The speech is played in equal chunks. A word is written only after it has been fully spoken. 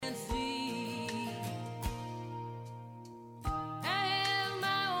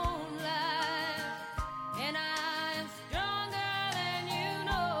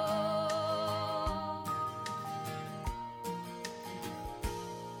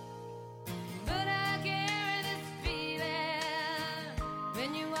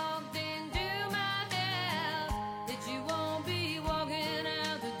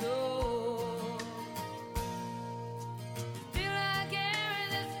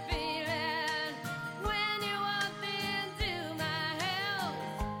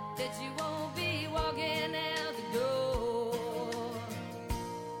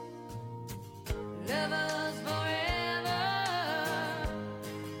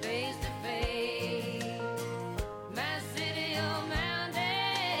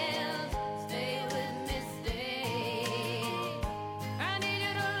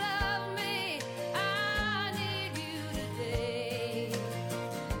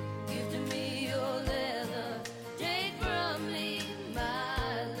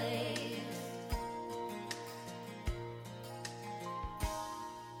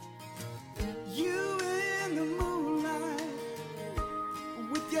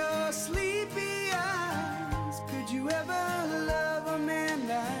with your sleepy eyes. Could you ever love a man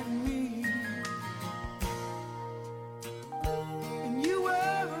like me? And you were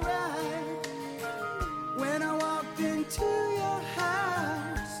right when I walked into your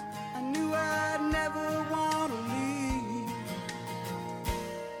house. I knew I'd never want to leave.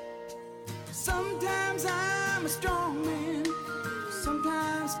 Sometimes I'm a strong man,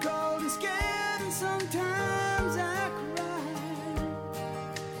 sometimes cold and scared, and sometimes I cry.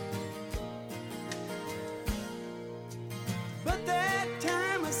 But that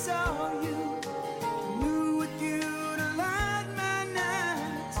time I saw you, knew with you to light my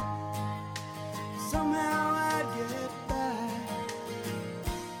nights, somehow I'd get by.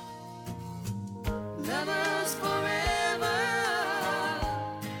 Lovers forever,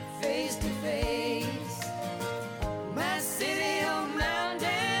 face to face. My city on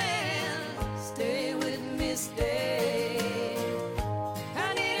mountain, stay with me, stay.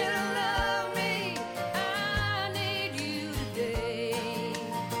 I need you to love me, I need you today.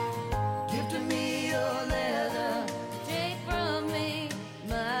 Give to me your leather, take from me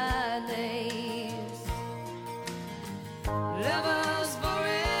my lace. Lovers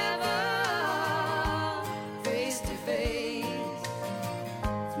forever, face to face.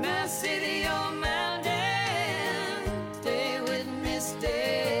 My city on mountain, stay with me,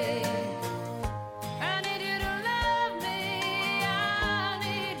 stay. I need you to love me, I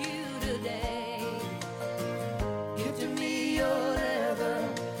need you today. Give to me your leather,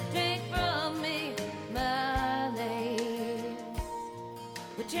 take from me my lace.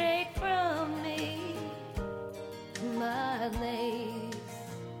 But take from me my lace.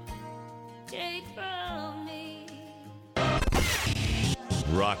 Take from me.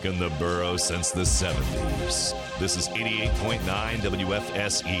 Rockin' the borough since the 70s. This is 88.9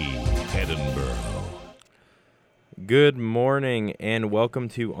 WFSE, Edinburgh. Good morning and welcome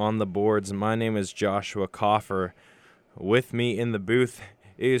to On the Boards. My name is Joshua Coffer. With me in the booth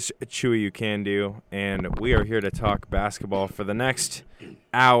is Chewy You Can Do, and we are here to talk basketball for the next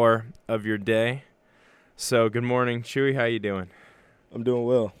hour of your day. So good morning, Chewy. How you doing? I'm doing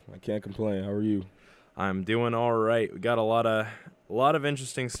well. I can't complain. How are you? I'm doing all right. We got a lot of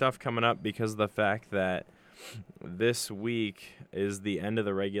interesting stuff coming up because of the fact that this week is the end of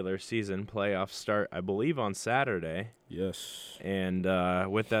the regular season. Playoffs start, I believe, on Saturday. Yes. And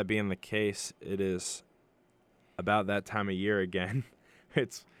with that being the case, it is about that time of year again.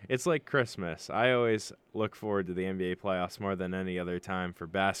 It's like Christmas. I always look forward to the NBA playoffs more than any other time for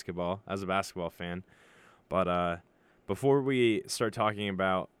basketball, as a basketball fan. But before we start talking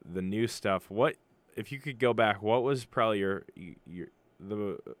about the new stuff, what if you could go back? What was probably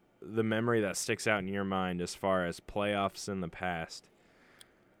the memory that sticks out in your mind as far as playoffs in the past?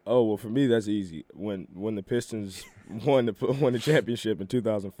 Oh, well, for me, that's easy. When the Pistons won the championship in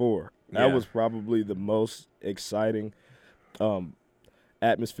 2004, that Yeah. was probably the most exciting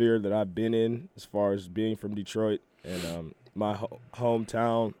atmosphere that I've been in as far as being from Detroit and my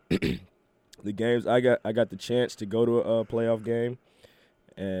hometown. The games I got the chance to go to a playoff game,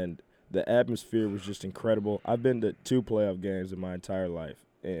 and the atmosphere was just incredible. I've been to 2 playoff games in my entire life,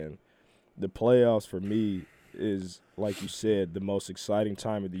 and the playoffs for me is, like you said, the most exciting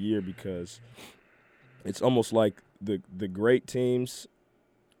time of the year because it's almost like the great teams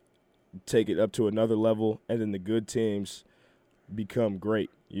take it up to another level, and then the good teams become great,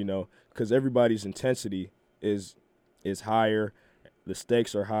 because everybody's intensity is higher, the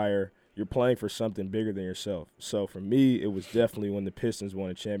stakes are higher. You're playing for something bigger than yourself. So for me, it was definitely when the Pistons won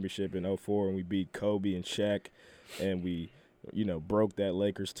a championship in 2004 and we beat Kobe and Shaq, and we, broke that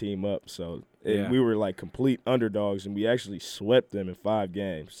Lakers team up. So we were like complete underdogs, and we actually swept them in 5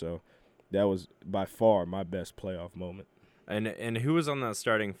 games. So that was by far my best playoff moment. And who was on that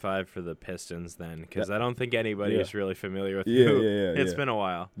starting 5 for the Pistons then? Because I don't think anybody is really familiar with who. Yeah. It's been a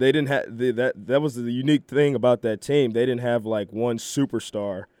while. They didn't have that was the unique thing about that team. They didn't have like one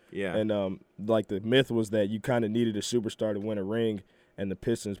superstar. Yeah. And like the myth was that you kind of needed a superstar to win a ring, and the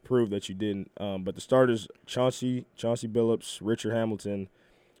Pistons proved that you didn't. But the starters, Chauncey Billups, Richard Hamilton,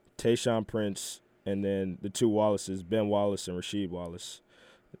 Tayshaun Prince, and then the 2 Wallaces, Ben Wallace and Rasheed Wallace.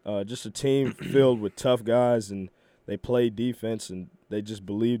 Just a team filled with tough guys, and they played defense, and they just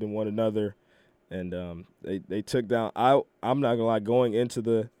believed in one another. And they took down – I'm not going to lie, going into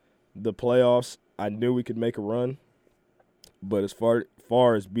the playoffs, I knew we could make a run. But as far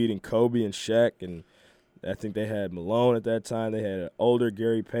as beating Kobe and Shaq, and I think they had Malone at that time, they had an older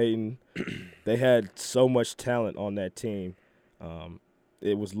Gary Payton. They had so much talent on that team.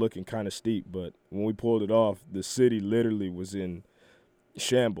 It was looking kind of steep, but when we pulled it off, the city literally was in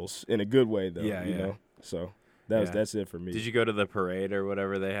shambles, in a good way, though. You know? So That's it for me. Did you go to the parade or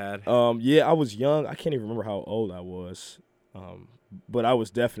whatever they had? Yeah, I was young. I can't even remember how old I was. But I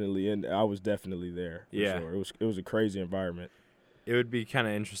was definitely there. For Yeah. sure. It was a crazy environment. It would be kind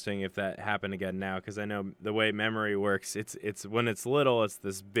of interesting if that happened again now, because I know the way memory works, it's when it's little, it's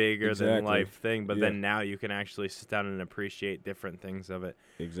this bigger than life thing, but then now you can actually sit down and appreciate different things of it.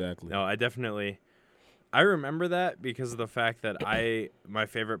 Exactly. No, I remember that because of the fact that my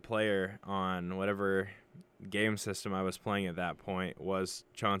favorite player on whatever game system I was playing at that point was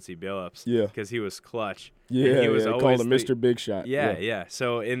Chauncey Billups. Yeah. Because he was clutch. Yeah, and he was always called him Mr. Big Shot. Yeah.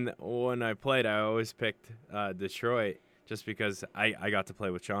 So when I played, I always picked Detroit just because I got to play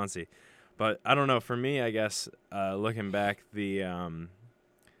with Chauncey. But I don't know. For me, I guess looking back, I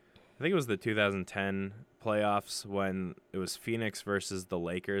think it was the 2010 playoffs when it was Phoenix versus the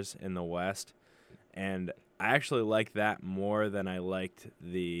Lakers in the West, and I actually liked that more than I liked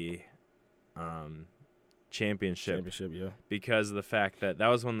the championship, yeah, because of the fact that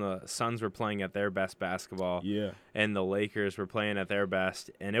was when the Suns were playing at their best basketball, yeah, and the Lakers were playing at their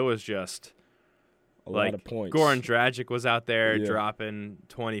best, and it was just a lot of points. Goran Dragic was out there dropping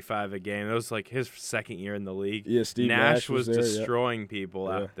 25 a game. It was like his second year in the league. Yeah, Steve Nash was there, destroying people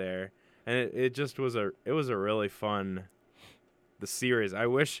out there, and it just was a really fun series. I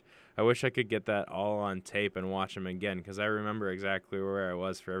wish I could get that all on tape and watch them again, because I remember exactly where I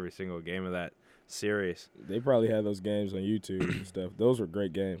was for every single game of that series. They probably had those games on YouTube and stuff. Those were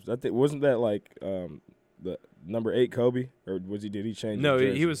great games. I think wasn't that like the number 8 Kobe, or did he change? No, his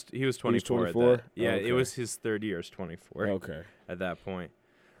jersey? he was 24. He was 24? Yeah, okay. It was his third year as 24. Okay. At that point.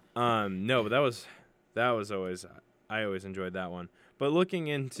 No, but that was always, I always enjoyed that one. But looking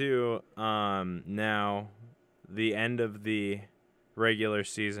into now the end of the regular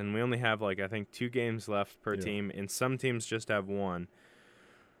season, we only have I think 2 games left per team, and some teams just have 1.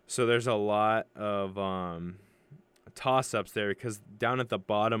 So there's a lot of toss-ups there, because down at the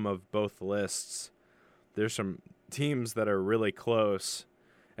bottom of both lists, there's some teams that are really close.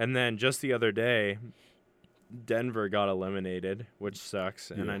 And then just the other day, Denver got eliminated, which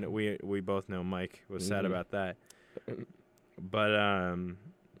sucks. And I know we both know Mike was sad about that. But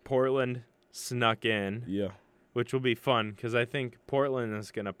Portland snuck in. Yeah. Which will be fun, because I think Portland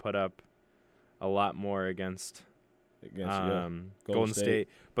is going to put up a lot more against Golden State.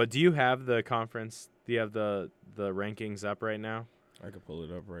 But do you have the conference? Do you have the rankings up right now? I could pull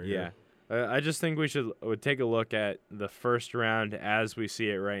it up right here. I just think we would take a look at the first round as we see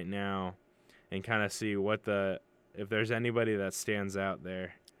it right now, and kind of see if there's anybody that stands out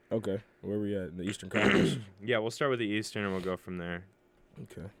there. Okay, where are we at? In the Eastern Conference? Yeah, we'll start with the Eastern and we'll go from there.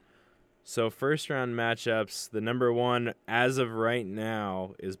 Okay. So first round matchups, the number 1 as of right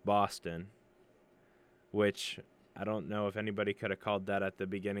now is Boston, which I don't know if anybody could have called that at the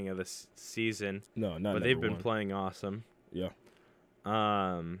beginning of the season. No, not. But they've been playing awesome. Yeah.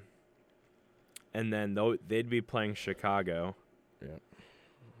 And then they'd be playing Chicago. Yeah.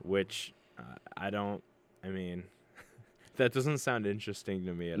 Which I mean, that doesn't sound interesting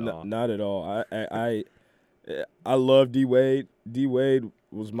to me at all. Not at all. I love D Wade. D Wade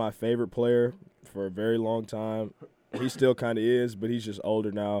was my favorite player for a very long time. He still kind of is, but he's just older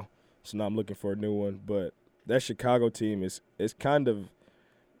now, so now I'm looking for a new one. But that Chicago team is kind of,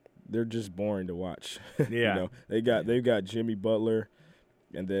 they're just boring to watch. Yeah. They've got Jimmy Butler,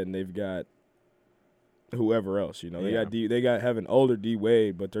 and then they've got whoever else. They got have an older D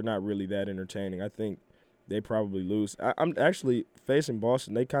Wade, but they're not really that entertaining. I think they probably lose. I'm actually facing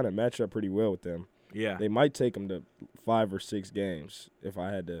Boston. They kind of match up pretty well with them. Yeah. They might take them to 5 or 6 games if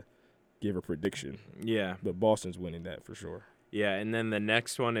I had to give a prediction. Yeah. But Boston's winning that for sure. Yeah, and then the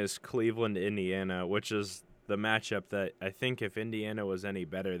next one is Cleveland, Indiana, which is the matchup that I think if Indiana was any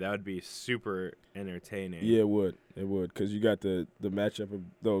better, that would be super entertaining. Yeah, it would. It would, because you got the matchup of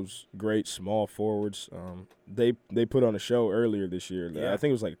those great small forwards. They put on a show earlier this year. Yeah. I think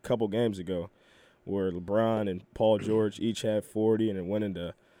it was like a couple games ago, where LeBron and Paul George each had 40, and it went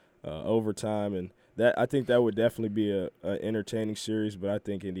into overtime. And I think that would definitely be a entertaining series. But I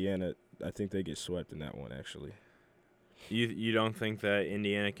think Indiana, they get swept in that one actually. You don't think that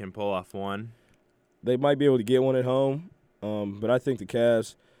Indiana can pull off one? They might be able to get one at home, but I think the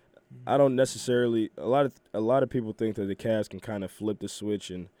Cavs. I don't necessarily. A lot of people think that the Cavs can kind of flip the switch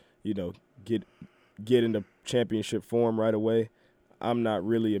and get into championship form right away. I'm not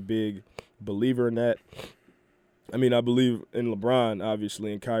really a big believer in that. I mean, I believe in LeBron,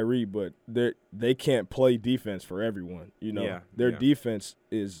 obviously, and Kyrie, but they can't play defense for everyone. Their defense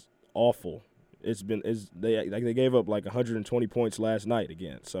is awful. They gave up like 120 points last night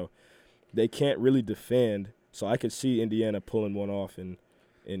again, so they can't really defend. So I could see Indiana pulling one off and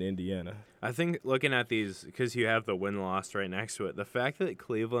in Indiana. I think looking at these, because you have the win-loss right next to it, the fact that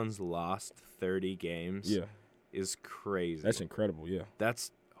Cleveland's lost 30 games is crazy. That's incredible, yeah.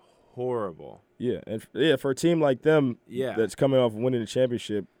 That's horrible. Yeah, and for a team like them that's coming off winning the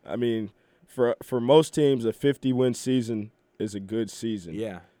championship, I mean, for most teams, a 50-win season is a good season.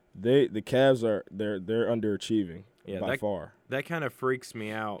 Yeah. The Cavs they're underachieving by far. That kind of freaks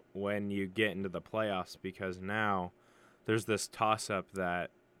me out when you get into the playoffs, because now there's this toss-up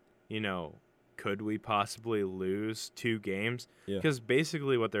that, could we possibly lose 2 games? Because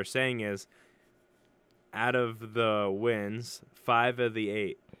basically what they're saying is, out of the wins, 5 of the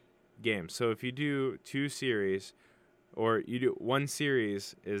 8 games. So if you do 2 series, or you do 1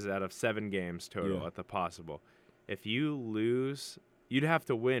 series is out of 7 games total at the possible. If you lose, you'd have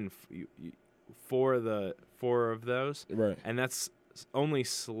to win 4 of those. Right. And that's only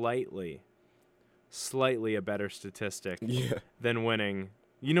slightly a better statistic than winning.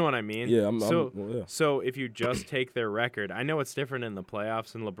 You know what I mean? Yeah. So if you just take their record, I know it's different in the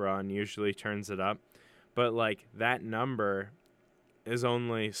playoffs, and LeBron usually turns it up, but like that number is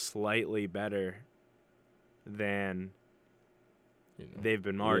only slightly better than they've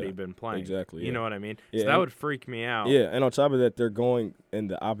been playing. Exactly. You know what I mean? Yeah, so that would freak me out. Yeah, and on top of that, they're going in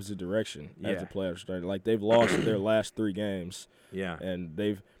the opposite direction as the playoffs started. Like, they've lost their last 3 games. Yeah. And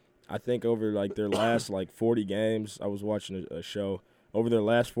I think over like their last 40 games, I was watching a show. Over their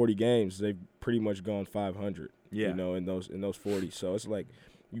last 40 games, they've pretty much gone 500. Yeah. In those 40. So it's like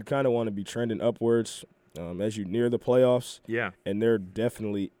you kind of want to be trending upwards as you near the playoffs. Yeah. And they're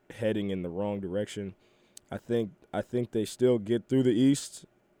definitely heading in the wrong direction. I think they still get through the East.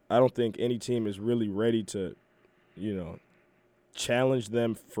 I don't think any team is really ready to, challenge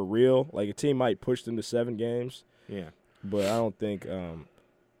them for real. Like, a team might push them to 7 games. Yeah. But I don't think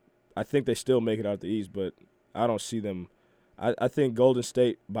I think they still make it out the East, but I don't see them. I think Golden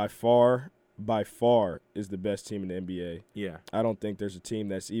State by far is the best team in the NBA. Yeah. I don't think there's a team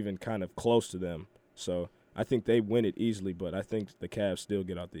that's even kind of close to them. So I think they win it easily, but I think the Cavs still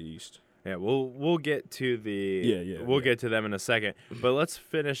get out the East. Yeah, we'll get to get to them in a second, but let's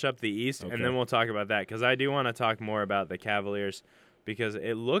finish up the East, and then we'll talk about that, because I do want to talk more about the Cavaliers, because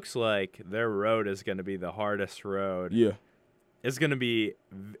it looks like their road is going to be the hardest road. Yeah, it's going to be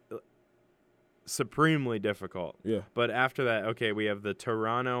supremely difficult. Yeah, but after that, okay, we have the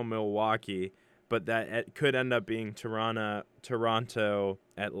Toronto, Milwaukee, but it could end up being Toronto,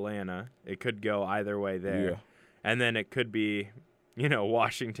 Atlanta. It could go either way there, and then it could be,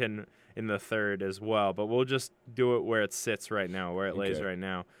 Washington in the third as well, but we'll just do it where it sits right now, where it lays right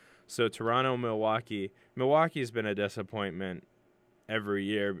now. So Toronto, Milwaukee. Milwaukee's been a disappointment every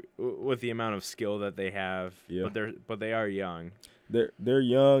year with the amount of skill that they have, but they are young. They're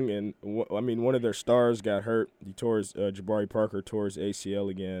young, and one of their stars got hurt. Jabari Parker tore his ACL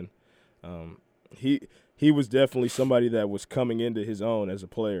again. He was definitely somebody that was coming into his own as a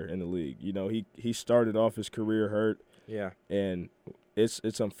player in the league. He started off his career hurt. Yeah. And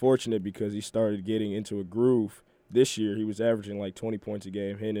it's unfortunate because he started getting into a groove. This year he was averaging like 20 points a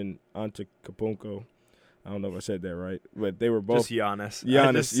game, him and Antetokounmpo. I don't know if I said that right, but they were both just Giannis.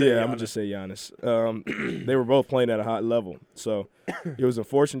 I'm gonna just say Giannis. They were both playing at a high level, so it was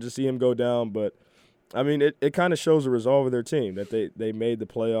unfortunate to see him go down. But I mean, it kind of shows the resolve of their team that they made the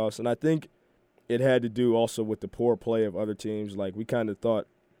playoffs, and I think it had to do also with the poor play of other teams. Like, we kind of thought.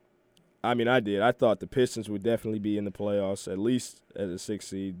 I mean, I did. I thought the Pistons would definitely be in the playoffs, at least as a 6th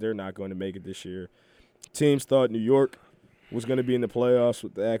seed. They're not going to make it this year. Teams thought New York was going to be in the playoffs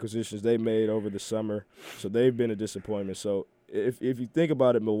with the acquisitions they made over the summer, so they've been a disappointment. So if you think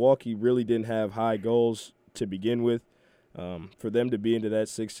about it, Milwaukee really didn't have high goals to begin with. For them to be into that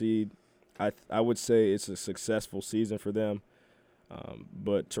 6th seed, I would say it's a successful season for them.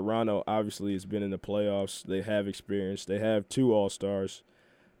 But Toronto obviously has been in the playoffs. They have experience. They have 2 All-Stars.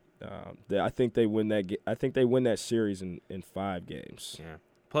 I think they win that. I think they win that series in 5 games. Yeah.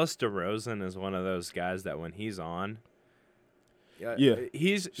 Plus, DeRozan is one of those guys that when he's on,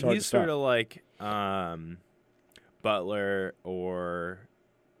 he's sort of like Butler or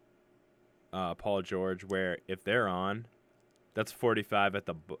Paul George, where if they're on, that's 45 at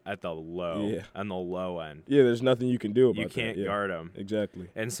the low on the low end. Yeah, there's nothing you can do about that. You can't guard them. Exactly.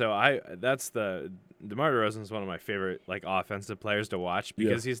 And so DeMar DeRozan is one of my favorite offensive players to watch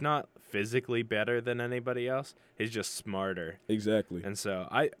because he's not physically better than anybody else. He's just smarter. Exactly. And so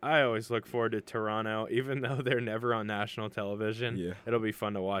I always look forward to Toronto, even though they're never on national television. Yeah. It'll be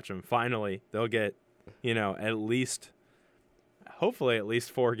fun to watch them. Finally, they'll get, hopefully at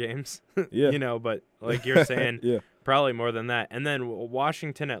least 4 games. Yeah. But like you're saying, yeah. Probably more than that. And then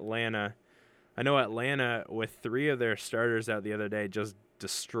Washington, Atlanta. I know Atlanta, with 3 of their starters out the other day, just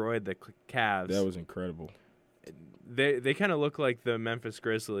destroyed the Cavs. That was incredible. They kind of look like the Memphis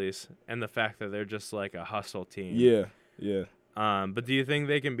Grizzlies, and the fact that they're just like a hustle team. Yeah. But do you think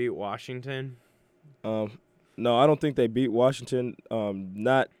they can beat Washington? No, I don't think they beat Washington.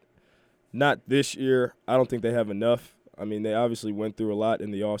 Not this year. I don't think they have enough. I mean, they obviously went through a lot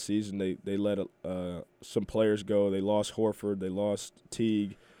in the offseason. They let some players go. They lost Horford. They lost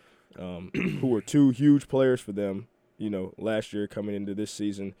Teague, who were two huge players for them, last year coming into this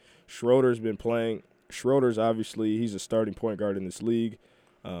season. Schroeder's been playing. Schroeder's obviously, he's a starting point guard in this league,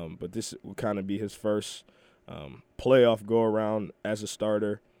 but this will kind of be his first playoff go-around as a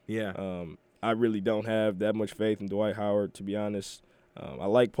starter. Yeah. I really don't have that much faith in Dwight Howard, to be honest. I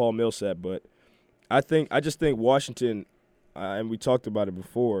like Paul Millsap, but I just think Washington, and we talked about it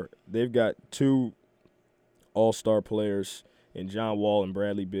before, they've got two all-star players in John Wall and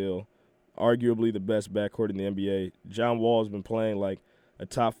Bradley Beal, arguably the best backcourt in the NBA. John Wall has been playing like a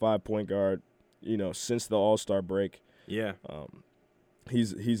top 5 point guard, since the All-Star break. Yeah.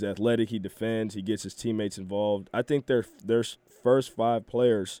 He's athletic. He defends. He gets his teammates involved. I think their first 5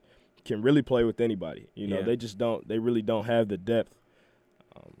 players can really play with anybody. They just don't. They really don't have the depth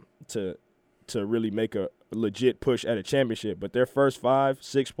to really make a legit push at a championship. But their first 5,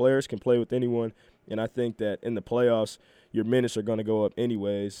 6 players can play with anyone. And I think that in the playoffs, your minutes are going to go up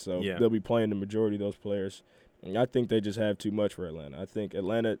anyways. So they'll be playing the majority of those players. And I think they just have too much for Atlanta. I think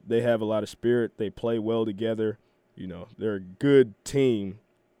Atlanta, they have a lot of spirit. They play well together. They're a good team.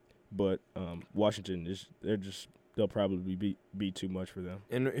 But Washington, they'll probably be too much for them.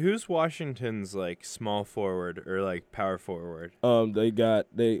 And who's Washington's like small forward or like power forward?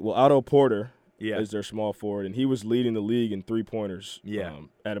 Otto Porter Yeah. is their small forward, and he was leading the league in 3-pointers.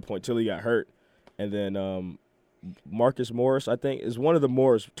 At a point till he got hurt, and then Marcus Morris, I think, is one of the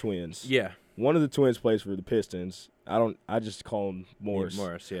Morris twins. Yeah. One of the twins plays for the Pistons. I just call him Morris.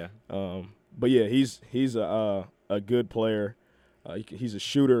 Morris, yeah. But yeah, he's a good player. He's a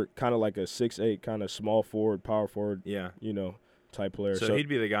shooter, kind of like a 6'8", kind of small forward, power forward. Yeah. Type player. So he'd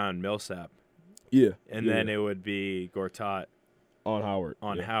be the guy on Millsap. Yeah. And then it would be Gortat on Howard.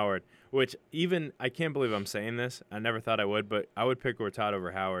 Howard, which even I can't believe I'm saying this. I never thought I would, but I would pick Gortat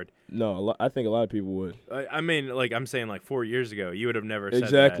over Howard. No, I think a lot of people would. I mean, like I'm saying, like 4 years ago, you would have never said that.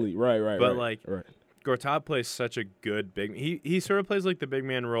 Exactly. Right. But right. Gortat plays such a good big. He sort of plays like the big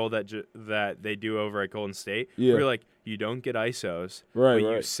man role that they do over at Golden State. Yeah. Where like you don't get ISOs, but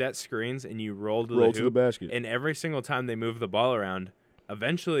you set screens and you roll to the hoop, basket. And every single time they move the ball around,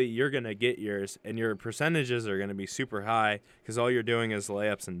 eventually you're gonna get yours, and your percentages are gonna be super high because all you're doing is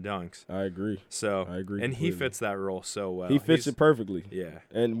layups and dunks. I agree. I agree, and completely. He fits that role so well. He fits it perfectly. Yeah.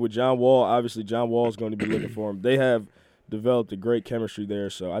 And with John Wall, obviously John Wall is going to be looking for him. They have developed a great chemistry there,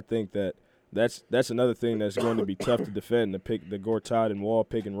 so I think that's another thing that's going to be tough to defend, the Gortat and Wall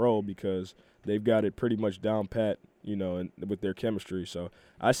pick and roll, because they've got it pretty much down pat, and with their chemistry. So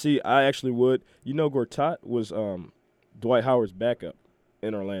I actually would. Gortat was Dwight Howard's backup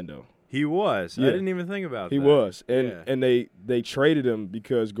in Orlando. He was. Yeah. I didn't even think about that. He was. And they traded him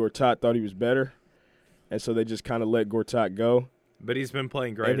because Gortat thought he was better, and so they just kind of let Gortat go. But he's been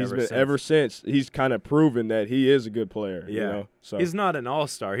playing great ever since. He's kind of proven that he is a good player. Yeah. So he's not an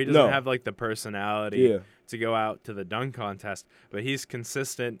all-star. He doesn't have like the personality to go out to the dunk contest, but he's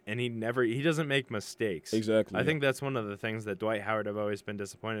consistent and he doesn't make mistakes. Exactly. I think that's one of the things that Dwight Howard have always been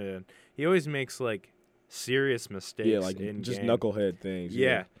disappointed in. He always makes like serious mistakes. Yeah, like in just game. knucklehead things.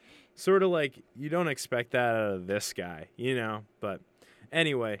 Yeah. Sort of like you don't expect that out of this guy, But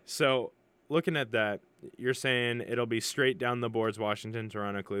anyway, so looking at that, you're saying it'll be straight down the boards: Washington,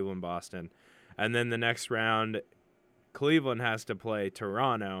 Toronto, Cleveland, Boston. And then the next round, Cleveland has to play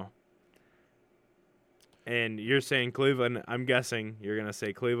Toronto. And you're saying Cleveland, I'm guessing you're going to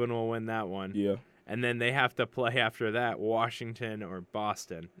say Cleveland will win that one. Yeah. And then they have to play after that Washington or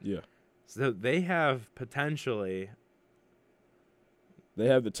Boston. Yeah. So they have potentially... They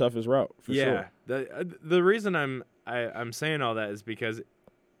have the toughest route, for sure. Yeah. The reason I'm saying all that is because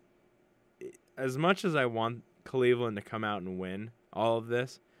as much as I want Cleveland to come out and win all of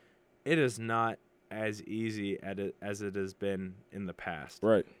this, it is not as easy as it has been in the past.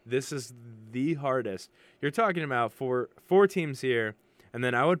 Right. This is the hardest. You're talking about four teams here, and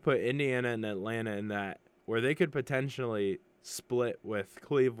then I would put Indiana and Atlanta in that, where they could potentially split with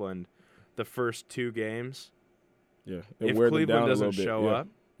Cleveland the first 2 games. Yeah. If Cleveland doesn't show up.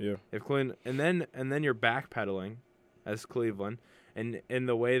 Yeah. If Cleveland and then you're backpedaling as Cleveland. And in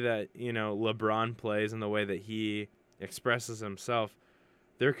the way that, LeBron plays and the way that he expresses himself,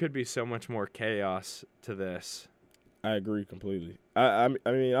 there could be so much more chaos to this. I agree completely. I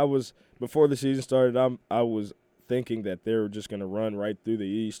mean, before the season started, I was thinking that they were just going to run right through the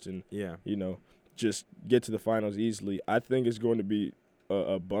East and, Yeah. just get to the finals easily. I think it's going to be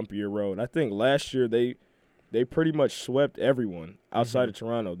a bumpier road. I think last year they pretty much swept everyone outside of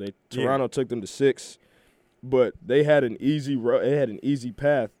Toronto. Toronto took them to 6, but they had an easy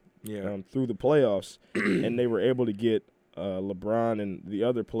path through the playoffs, and they were able to get LeBron and the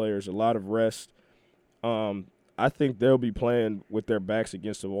other players a lot of rest. I think they'll be playing with their backs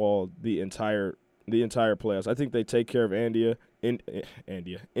against the wall the entire playoffs. I think they take care of Indiana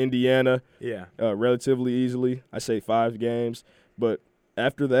relatively easily. I say 5 games, but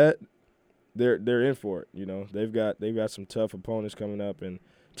after that, they're in for it. They've got some tough opponents coming up, and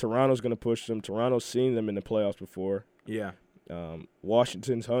Toronto's going to push them. Toronto's seen them in the playoffs before. Yeah.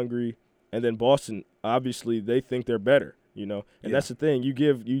 Washington's hungry, and then Boston. Obviously, they think they're better. And that's the thing.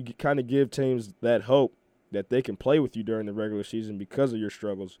 You kind of give teams that hope that they can play with you during the regular season because of your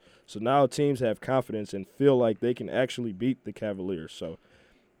struggles. So now teams have confidence and feel like they can actually beat the Cavaliers. So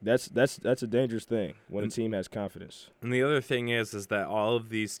that's a dangerous thing when a team has confidence. And the other thing is that all of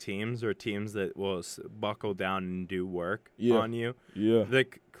these teams are teams that will buckle down and do work on you. Yeah.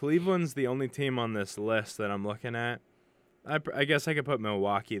 Cleveland's the only team on this list that I'm looking at. I guess I could put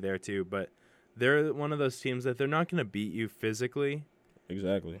Milwaukee there too, but they're one of those teams that they're not going to beat you physically.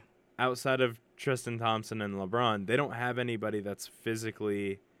 Exactly. Outside of Tristan Thompson and LeBron, they don't have anybody that's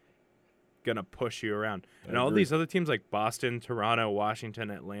physically going to push you around. And all these other teams like Boston, Toronto, Washington,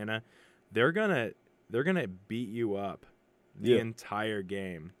 Atlanta, they're going to beat you up the entire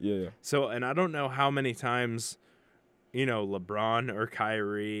game. Yeah. So, and I don't know how many times, LeBron or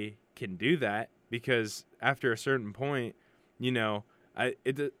Kyrie can do that, because after a certain point,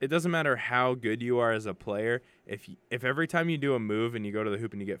 it doesn't matter how good you are as a player. If every time you do a move and you go to the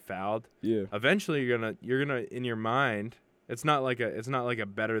hoop and you get fouled, eventually you're gonna in your mind, it's not like a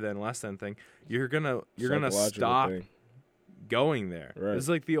better than less than thing. You're gonna stop going there. Right. It's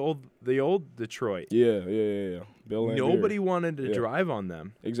like the old Detroit. Yeah. Bill Laimbeer. Nobody wanted to drive on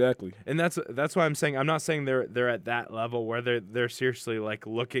them. Exactly. And that's why I'm saying, I'm not saying they're at that level where they're seriously like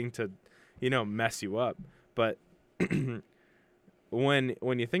looking to, mess you up, but. When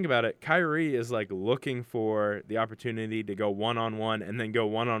you think about it, Kyrie is like looking for the opportunity to go one-on-one and then go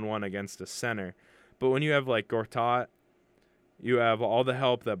one-on-one against a center. But when you have like Gortat, you have all the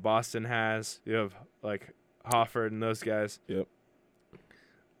help that Boston has. You have like Hofford and those guys. Yep.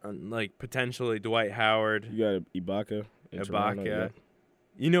 Like potentially Dwight Howard. You got Ibaka. Toronto, Yep.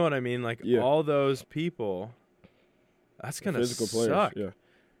 You know what I mean? Like all those people, that's going to suck. Players, yeah.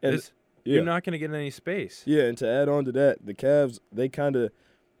 And you're not going to get any space. Yeah, and to add on to that, the Cavs,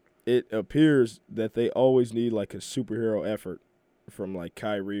 it appears that they always need like a superhero effort from like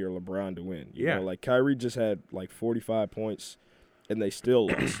Kyrie or LeBron to win. You know, like Kyrie just had like 45 points and they still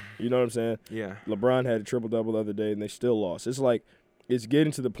lost. You know what I'm saying? Yeah. LeBron had a triple-double the other day and they still lost. It's like it's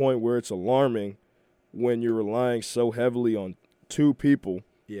getting to the point where it's alarming when you're relying so heavily on 2 people.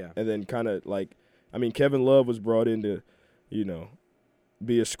 Yeah. And then kind of like, Kevin Love was brought in to,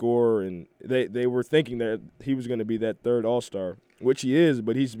 be a scorer, and they were thinking that he was going to be that third all-star, which he is,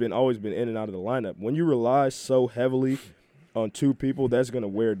 but he's always been in and out of the lineup. When you rely so heavily on 2 people, that's going to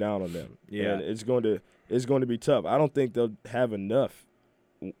wear down on them. Yeah. And it's going to be tough. I don't think they'll have enough.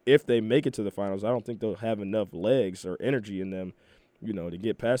 If they make it to the finals, I don't think they'll have enough legs or energy in them, to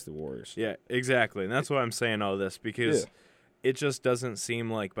get past the Warriors. Yeah, exactly. And that's why I'm saying all this, because it just doesn't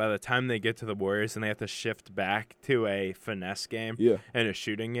seem like by the time they get to the Warriors and they have to shift back to a finesse game and a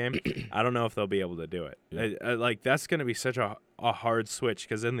shooting game, I don't know if they'll be able to do it. Yeah. That's going to be such a hard switch,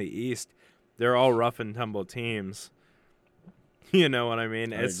 because in the East, they're all rough and tumble teams. You know what I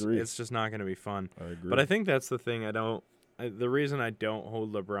mean? I agree. It's just not going to be fun. I agree. But I think that's the thing. The reason I don't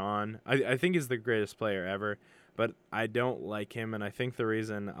hold LeBron, I think he's the greatest player ever, but I don't like him, and I think the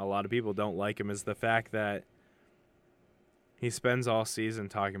reason a lot of people don't like him is the fact that he spends all season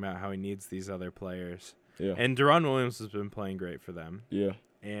talking about how he needs these other players. Yeah. And Deron Williams has been playing great for them. Yeah.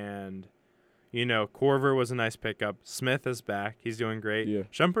 And, Korver was a nice pickup. Smith is back. He's doing great. Yeah.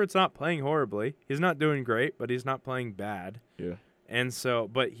 Shumpert's not playing horribly. He's not doing great, but he's not playing bad. Yeah. And so,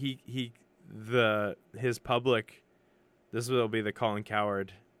 but his public, this will be the Colin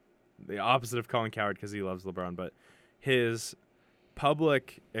Cowherd, the opposite of Colin Cowherd because he loves LeBron, but his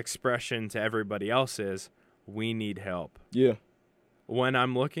public expression to everybody else is, we need help. Yeah. When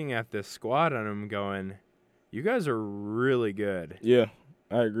I'm looking at this squad and I'm going, you guys are really good. Yeah,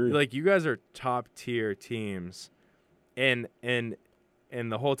 I agree. Like, you guys are top tier teams. And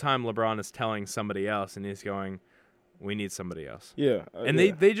the whole time LeBron is telling somebody else and he's going, we need somebody else. Yeah. And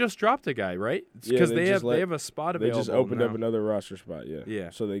they just dropped a guy, right? Because they have a spot available. They just opened now. up another roster spot, yeah. Yeah.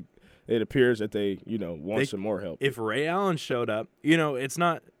 So it appears that they want some more help. If Ray Allen showed up, it's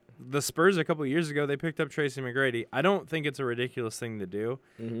not the Spurs a couple of years ago. They picked up Tracy McGrady. I don't think it's a ridiculous thing to do,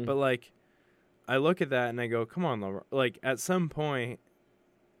 but like, I look at that and I go, "Come on, LeBron." Like at some point,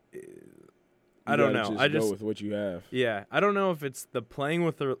 I don't know. I just go with what you have. Yeah, I don't know if it's the playing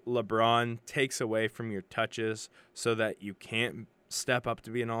with LeBron takes away from your touches so that you can't step up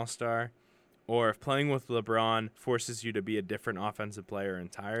to be an all-star, or if playing with LeBron forces you to be a different offensive player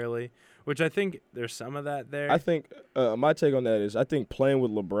entirely, which I think there's some of that there. I think my take on that is I think playing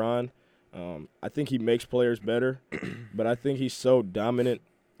with LeBron, I think he makes players better, but I think he's so dominant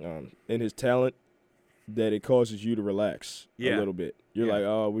in his talent that it causes you to relax a little bit. You're like,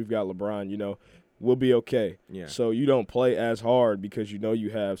 oh, we've got LeBron, we'll be okay. Yeah. So you don't play as hard because you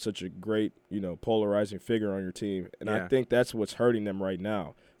have such a great, polarizing figure on your team. And I think that's what's hurting them right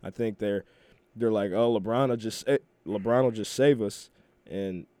now. I think they're like, oh, LeBron will just save us,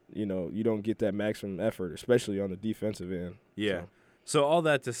 and you don't get that maximum effort, especially on the defensive end. Yeah. So all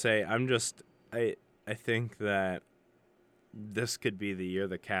that to say, I think that this could be the year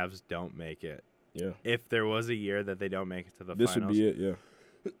the Cavs don't make it. Yeah. If there was a year that they don't make it to the this finals, would be it.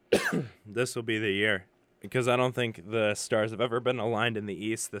 Yeah. this will be the year, because I don't think the stars have ever been aligned in the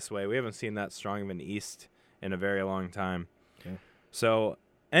East this way. We haven't seen that strong of an East in a very long time. Okay. So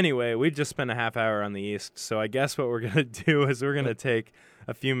anyway, we just spent a half hour on the East, so I guess what we're going to do is we're going to take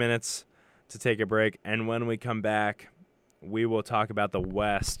a few minutes to take a break, and when we come back, we will talk about the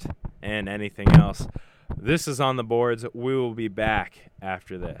West and anything else. This is On the Boards. We will be back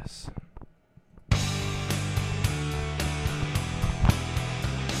after this.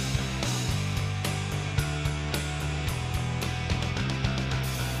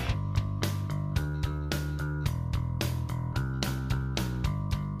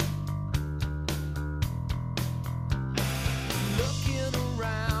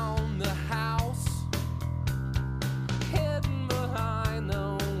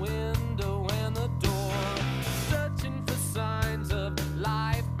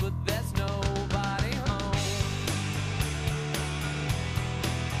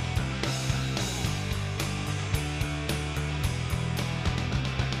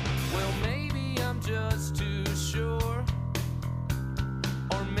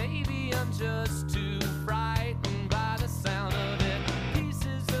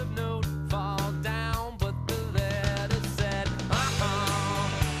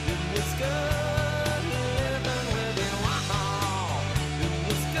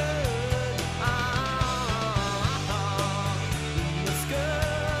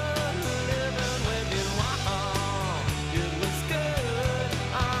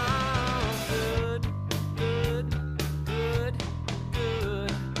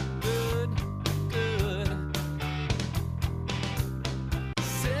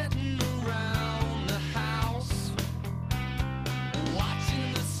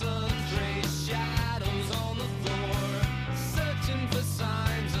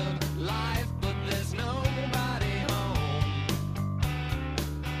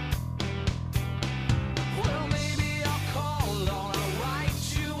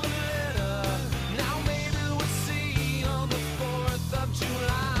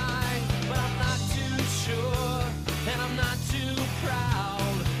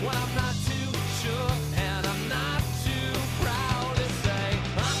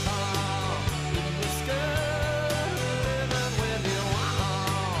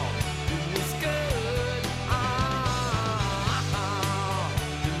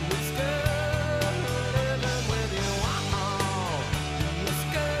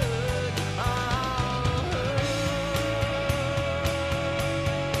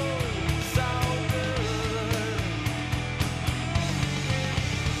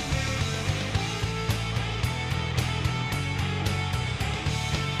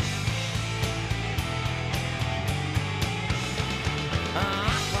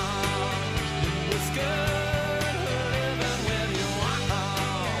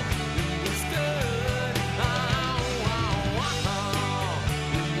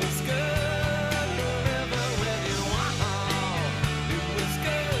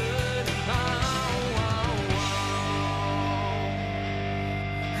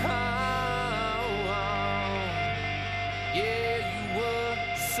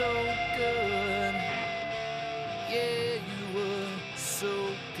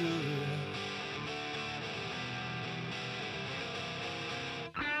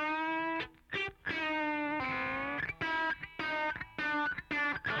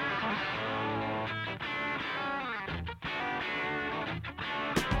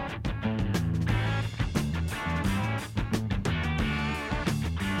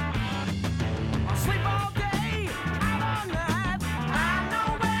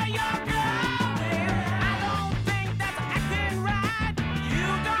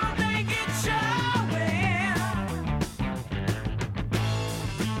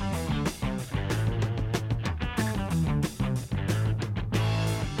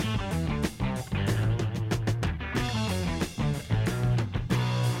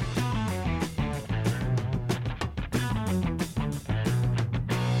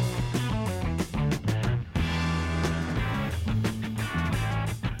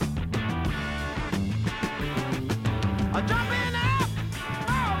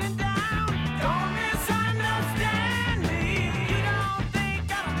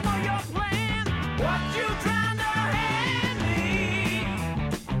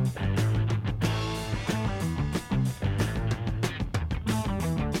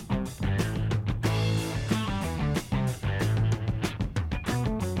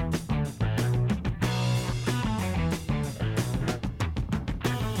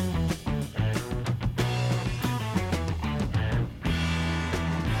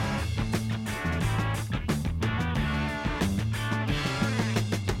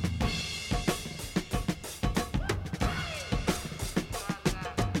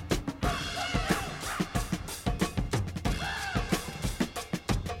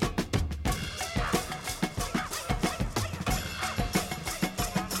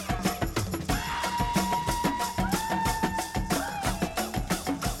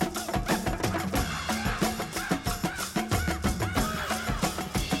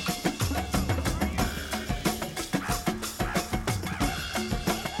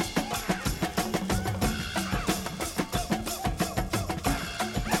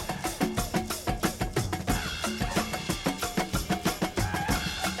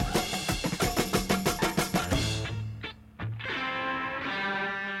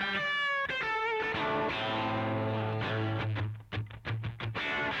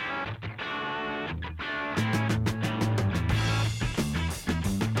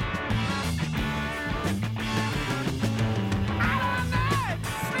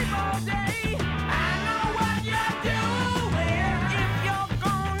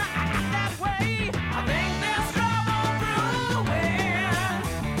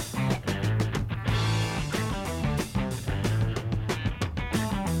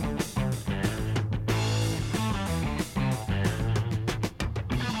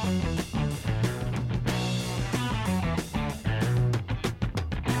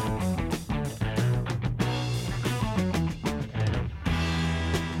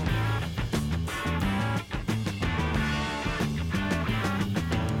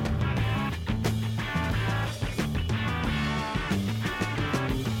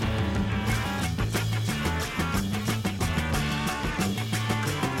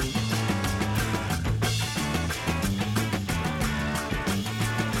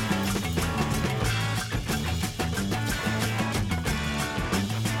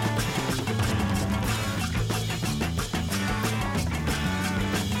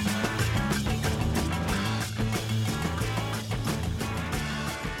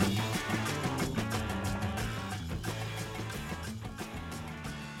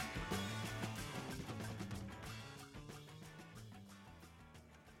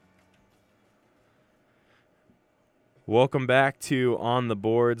 Welcome back to On the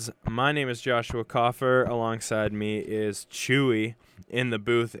Boards. My name is Joshua Koffer. Alongside me is Chewy in the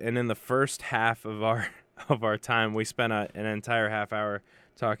booth. And in the first half of our time, we spent an entire half hour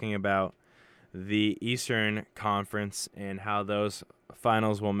talking about the Eastern Conference and how those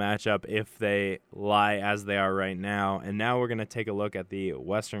finals will match up if they lie as they are right now. And now we're going to take a look at the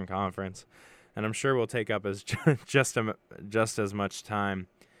Western Conference. And I'm sure we'll take up as just as much time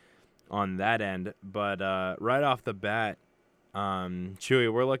on that end. But right off the bat,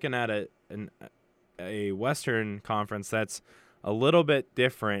 Chewy, we're looking at a Western Conference that's a little bit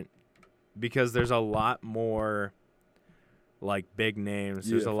different because there's a lot more like big names.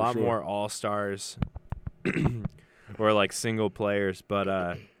 There's a lot more all-stars or like single players,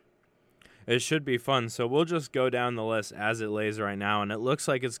 but it should be fun. So we'll just go down the list as it lays right now, and it looks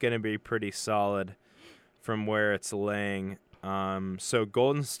like it's going to be pretty solid from where it's laying. So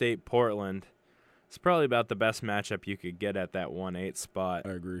Golden State, Portland, it's probably about the best matchup you could get at that 1-8 spot.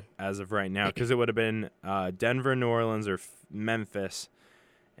 I agree. As of right now, because it would have been Denver, New Orleans, or Memphis.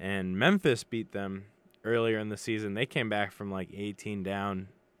 And Memphis beat them earlier in the season. They came back from like 18 down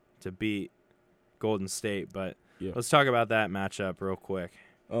to beat Golden State. But let's talk about that matchup real quick.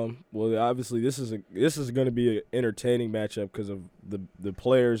 Well, obviously this is going to be an entertaining matchup because of the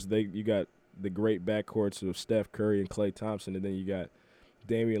players. You got the great backcourts of Steph Curry and Klay Thompson, and then you got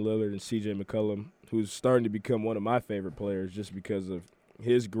Damian Lillard and C.J. McCollum, who's starting to become one of my favorite players just because of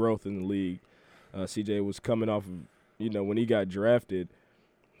his growth in the league. C.J. was coming off of, when he got drafted,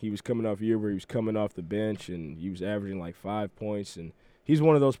 he was coming off a year where he was coming off the bench and he was averaging like 5 points, and he's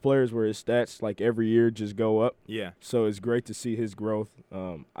one of those players where his stats like every year just go up. Yeah. So it's great to see his growth.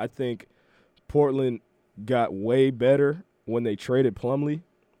 I think Portland got way better when they traded Plumlee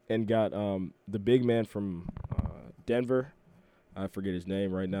and got the big man from Denver. I forget his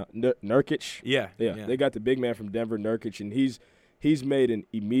name right now. Nurkic. Yeah. They got the big man from Denver, Nurkic, and he's made an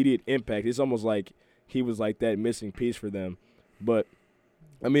immediate impact. It's almost like he was like that missing piece for them. But,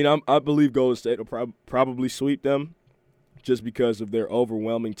 I mean, I believe Golden State will probably sweep them just because of their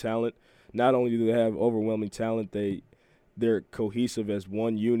overwhelming talent. Not only do they have overwhelming talent, they're cohesive as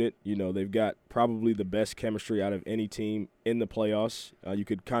one unit. They've got probably the best chemistry out of any team in the playoffs. You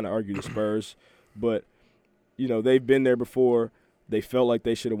could kind of argue the Spurs, but, they've been there before. They felt like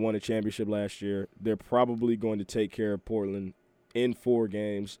they should have won a championship last year. They're probably going to take care of Portland in 4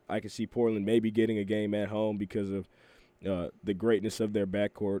 games. I can see Portland maybe getting a game at home because of the greatness of their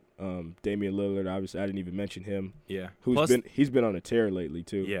backcourt. Damian Lillard, obviously, I didn't even mention him. Yeah. He's been on a tear lately,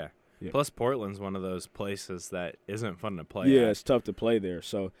 too. Yeah. Plus, Portland's one of those places that isn't fun to play at. It's tough to play there.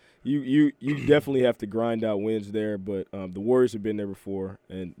 So you definitely have to grind out wins there. But the Warriors have been there before,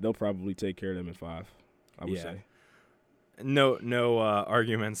 and they'll probably take care of them in 5, I would say. No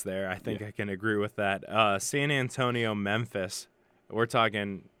arguments there. I think I can agree with that. San Antonio, Memphis. We're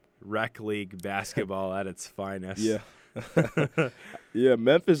talking rec league basketball at its finest. Yeah. Yeah,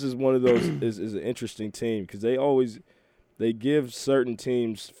 Memphis is one of those is an interesting team because they give certain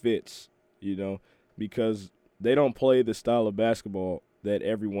teams fits, because they don't play the style of basketball that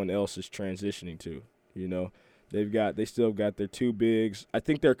everyone else is transitioning to. They still got their 2 bigs. I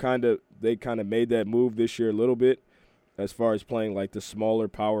think they kind of made that move this year a little bit as far as playing like the smaller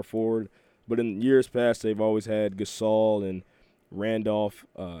power forward. But in years past, they've always had Gasol and Randolph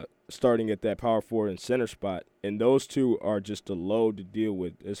starting at that power forward and center spot. And those 2 are just a load to deal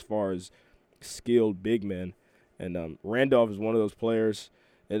with as far as skilled big men. And Randolph is one of those players,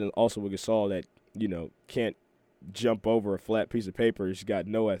 and also with Gasol that, can't jump over a flat piece of paper. He's got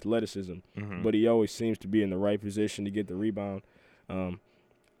no athleticism, but he always seems to be in the right position to get the rebound.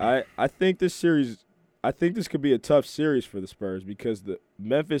 I think this could be a tough series for the Spurs because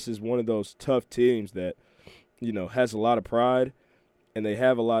Memphis is one of those tough teams that, has a lot of pride, and they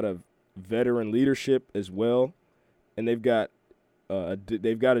have a lot of veteran leadership as well, and they've got a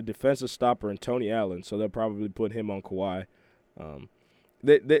defensive stopper in Tony Allen, so they'll probably put him on Kawhi.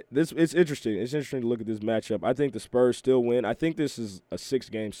 It's interesting. It's interesting to look at this matchup. I think the Spurs still win. I think this is a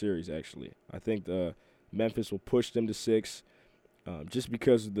 6-game series, actually. I think Memphis will push them to 6 just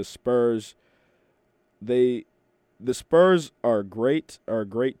because of the Spurs. The Spurs are a great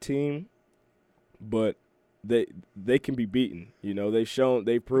team, but they can be beaten.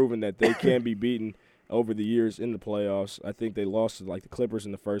 They've proven that they can be beaten over the years in the playoffs. I think they lost to like the Clippers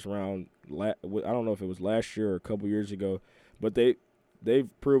in the first round. I don't know if it was last year or a couple years ago, but they've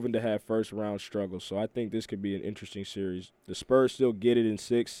proven to have first round struggles. So I think this could be an interesting series. The Spurs still get it in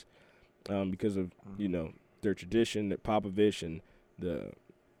 6 because of their tradition, that Popovich and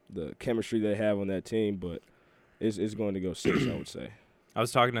the chemistry they have on that team, but it's going to go 6, I would say. I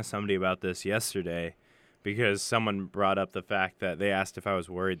was talking to somebody about this yesterday because someone brought up the fact that they asked if I was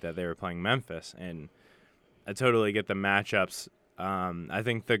worried that they were playing Memphis, and I totally get the matchups. I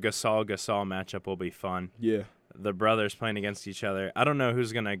think the Gasol matchup will be fun. Yeah. The brothers playing against each other. I don't know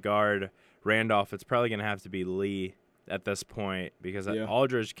who's going to guard Randolph. It's probably going to have to be Lee at this point because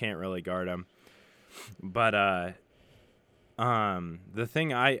Aldridge can't really guard him. But the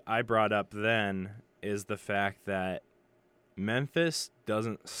thing I brought up then is the fact that Memphis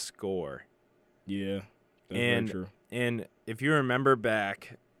doesn't score. Yeah, that's very true. And if you remember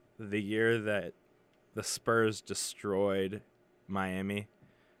back the year that the Spurs destroyed Miami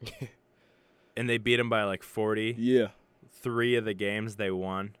and they beat them by like 40. Yeah. 3 of the games they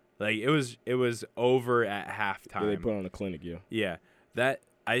won. Like it was over at halftime. Yeah, they put on a clinic, yeah. Yeah. That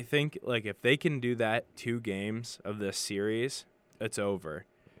I think like if they can do that 2 games of this series, it's over.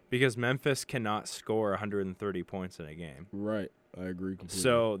 Because Memphis cannot score 130 points in a game. Right. I agree completely.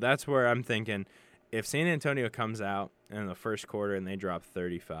 So that's where I'm thinking if San Antonio comes out in the first quarter and they drop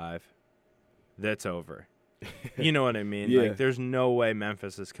 35, that's over. You know what I mean? Yeah. Like there's no way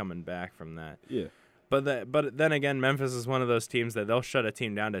Memphis is coming back from that. Yeah. But then again, Memphis is one of those teams that they'll shut a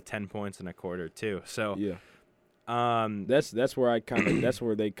team down to 10 points in a quarter too. So yeah. That's where that's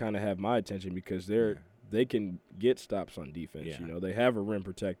where they kind of have my attention because they can get stops on defense. Yeah. You know, they have a rim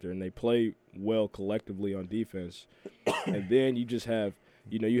protector and they play well collectively on defense. And then you just have,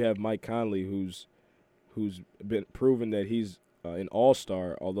 you have Mike Conley who's been proven that he's an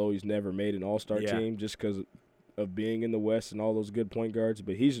all-star, although he's never made an all-star team just because of being in the West and all those good point guards.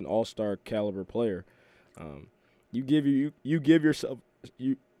 But he's an all-star caliber player. You give yourself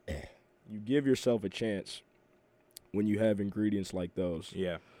a chance when you have ingredients like those.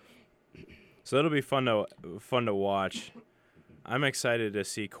 Yeah. So it'll be fun to watch. I'm excited to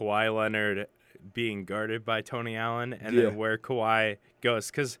see Kawhi Leonard being guarded by Tony Allen and then where Kawhi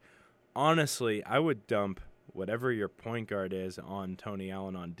goes. Because, honestly, I would dump whatever your point guard is on Tony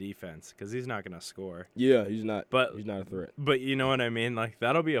Allen on defense because he's not going to score. Yeah, he's not a threat. But you know what I mean? Like,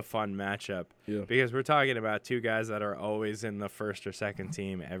 that'll be a fun matchup. Yeah. Because we're talking about 2 guys that are always in the first or second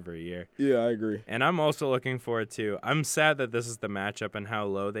team every year. Yeah, I agree. And I'm also looking forward to – I'm sad that this is the matchup and how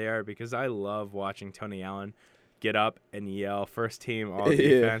low they are because I love watching Tony Allen get up and yell, first team, all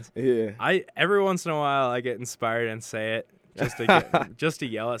defense. Yeah. Every once in a while I get inspired and say it just to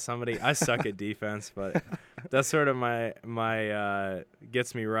yell at somebody. I suck at defense, but that's sort of my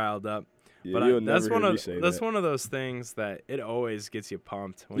gets me riled up. Yeah, but that's one of those things that it always gets you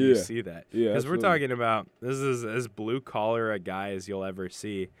pumped when you see that. Yeah, because we're talking about this is as blue collar a guy as you'll ever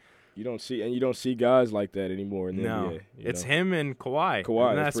see. You don't see guys like that anymore in the NBA. It's him and Kawhi.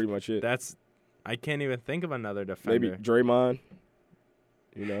 Kawhi, that's pretty much it. I can't even think of another defender. Maybe Draymond.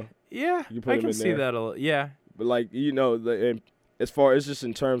 Yeah, I can see that a little. Yeah. But as far as just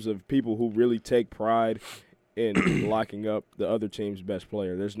in terms of people who really take pride in locking up the other team's best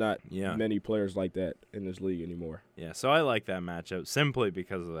player, there's not many players like that in this league anymore. Yeah, so I like that matchup simply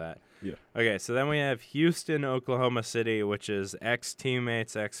because of that. Yeah. Okay, so then we have Houston, Oklahoma City, which is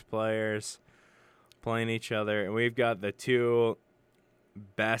ex-teammates, ex-players playing each other, and we've got the 2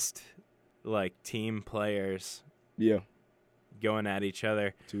 best team players. Yeah. Going at each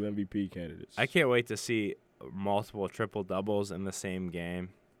other. 2 MVP candidates. I can't wait to see multiple triple doubles in the same game.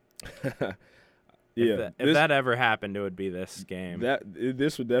 If that ever happened, it would be this game.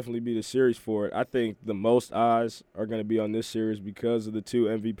 This would definitely be the series for it. I think the most eyes are going to be on this series because of the 2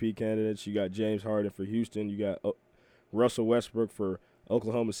 MVP candidates. You got James Harden for Houston. You got Russell Westbrook for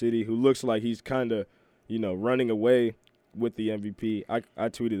Oklahoma City, who looks like he's kind of, running away with the MVP. I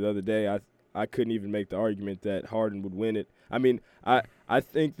tweeted the other day, I couldn't even make the argument that Harden would win it. I mean, I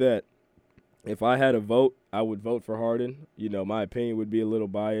think that if I had a vote, I would vote for Harden. My opinion would be a little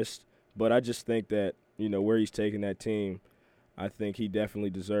biased, but I just think that, where he's taking that team, I think he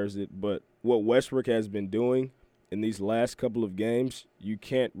definitely deserves it. But what Westbrook has been doing in these last couple of games, you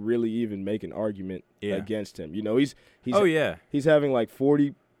can't really even make an argument against him. He's having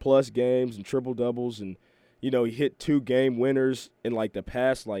 40-plus games and triple-doubles, and, he hit 2 game winners in, the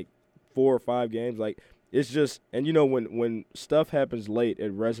past, 4 or 5 games. It's just – and, when stuff happens late,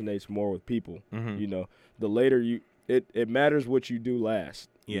 it resonates more with people. Mm-hmm. The later it matters what you do last.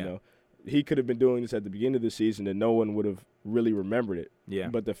 Yeah. He could have been doing this at the beginning of the season and no one would have really remembered it. Yeah.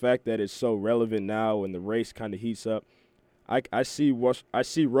 But the fact that it's so relevant now and the race kind of heats up, I see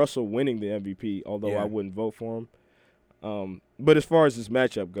Russell winning the MVP, although I wouldn't vote for him. But as far as this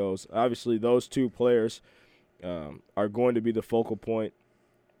matchup goes, obviously those 2 players are going to be the focal point.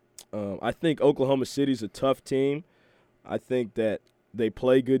 I think Oklahoma City's a tough team. I think that they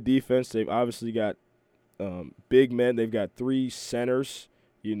play good defense. They've obviously got big men. They've got 3 centers,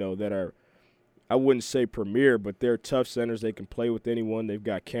 that are I wouldn't say premier, but they're tough centers. They can play with anyone. They've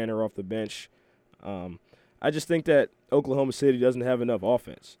got Canner off the bench. I just think that Oklahoma City doesn't have enough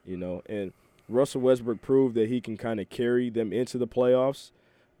offense, and Russell Westbrook proved that he can kind of carry them into the playoffs.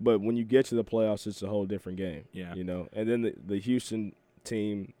 But when you get to the playoffs, it's a whole different game. Yeah. And then the Houston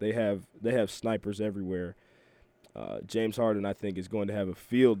team, they have snipers everywhere. James Harden, I think, is going to have a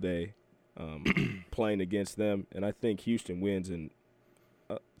field day playing against them, and I think Houston wins in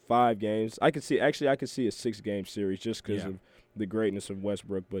 5 games. I could see a 6-game series just because of the greatness of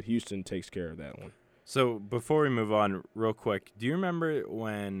Westbrook, but Houston takes care of that one. So before we move on, real quick, do you remember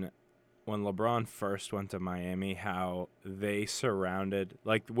when LeBron first went to Miami, how they surrounded,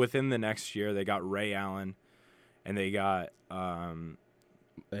 like within the next year, they got Ray Allen, and they got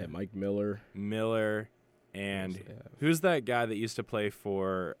Mike Miller. And who's that guy that used to play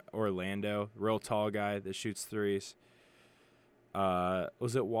for Orlando? Real tall guy that shoots threes.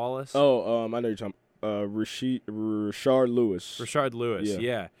 Was it Wallace? Oh, I know you're talking. Rashard Lewis. Rashard Lewis.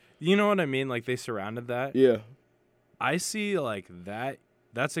 Yeah. You know what I mean? Like they surrounded that. Yeah. I see like that.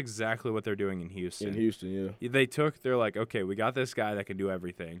 That's exactly what they're doing in Houston. They're like, okay, we got this guy that can do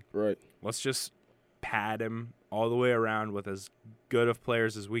everything. Right. Let's just pad him all the way around with as good of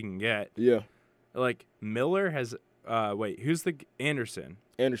players as we can get. Yeah. Like Miller has who's the Anderson?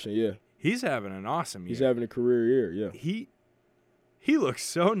 Anderson, yeah. He's having an awesome year. He's having a career year, yeah. He looks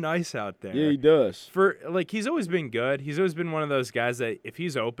so nice out there. Yeah, he does. He's always been good. He's always been one of those guys that if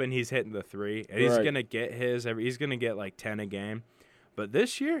he's open, he's hitting the three. And he's going to get he's going to get like 10 a game. But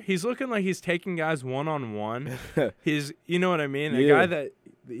this year, he's looking like he's taking guys one-on-one. You know what I mean? A guy that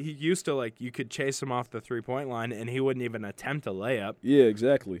he used to, like, you could chase him off the three-point line, and he wouldn't even attempt a layup. Yeah,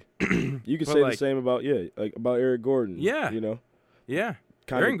 exactly. You could say the same about Eric Gordon. Yeah. Yeah.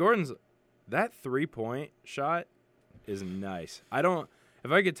 Aaron Gordon's, that three-point shot is nice.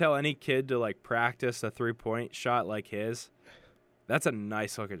 If I could tell any kid to, like, practice a three-point shot like his, that's a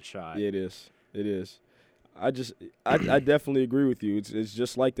nice-looking shot. Yeah, it is. I definitely agree with you. It's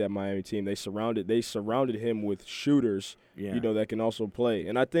just like that Miami team. They surrounded him with shooters, that can also play.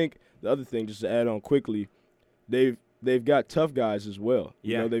 And I think the other thing, just to add on quickly, they've got tough guys as well.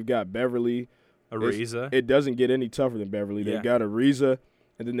 Yeah. They've got Beverly. Ariza. It doesn't get any tougher than Beverly. They've got Ariza,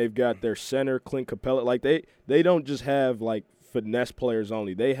 and then they've got their center, Clint Capella. Like they don't just have like finesse players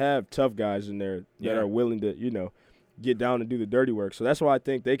only. They have tough guys in there that are willing to, get down and do the dirty work. So that's why I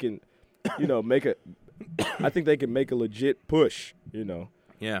think they can, make a legit push,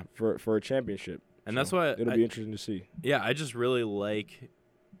 for a championship. And that's why it'll be interesting to see. Yeah, I just really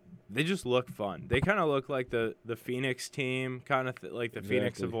they just look fun. They kind of look like the Phoenix team, kind of like the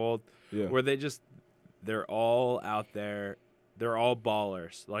Phoenix of old, where they're all out there. They're all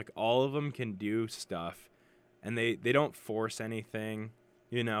ballers. Like all of them can do stuff, and they don't force anything.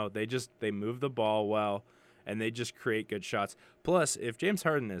 They move the ball well, and they just create good shots. Plus, if James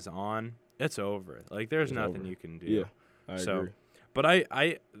Harden is on, it's over. Like there's nothing you can do. Yeah, I agree. But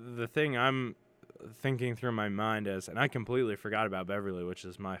the thing I'm thinking through my mind is, and I completely forgot about Beverly, which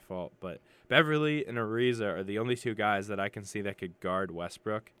is my fault, but Beverly and Ariza are the only two guys that I can see that could guard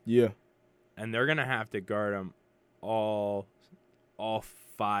Westbrook. Yeah. And they're going to have to guard him all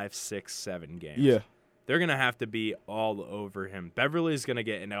 5, 6, 7 games. Yeah. They're going to have to be all over him. Beverly's going to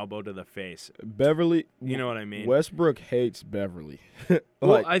get an elbow to the face. Beverly. You know what I mean? Westbrook hates Beverly.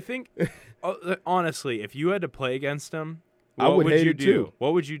 Well, I think, honestly, if you had to play against him, I would hate you it do? too.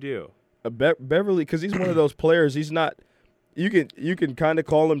 What would you do? Beverly, because he's one of those players. He's not. You can kind of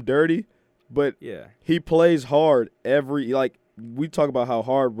call him dirty, but he plays hard we talk about how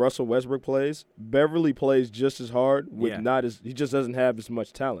hard Russell Westbrook plays. Beverly plays just as hard with he just doesn't have as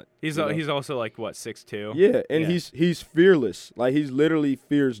much talent. He's also like what, 6'2"? Yeah, and he's fearless. Like he literally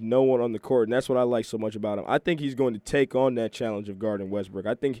fears no one on the court, and that's what I like so much about him. I think he's going to take on that challenge of guarding Westbrook.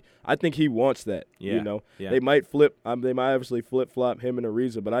 I think he wants that. Yeah. They might flip. They might obviously flip-flop him and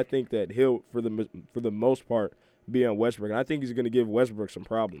Ariza, but I think that he'll for the most part be on Westbrook, and I think he's going to give Westbrook some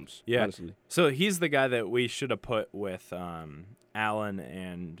problems. Yeah. Honestly. So he's the guy that we should have put with Allen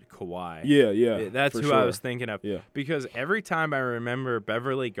and Kawhi. Yeah. That's who I was thinking of. Yeah. Because every time I remember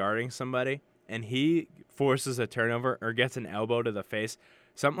Beverly guarding somebody and he forces a turnover or gets an elbow to the face,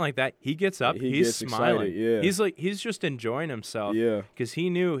 something like that, he gets up, he's smiling. Excited, yeah. He's just enjoying himself. Yeah. Because he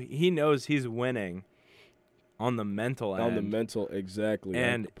knows he's winning on the mental end. On the mental, exactly.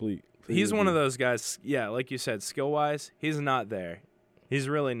 And he's one of those guys, like you said, skill-wise, he's not there. He's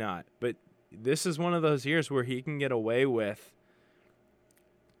really not. But this is one of those years where he can get away with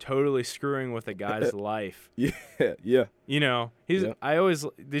totally screwing with a guy's life. Yeah. Did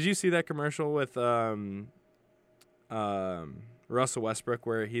you see that commercial with Russell Westbrook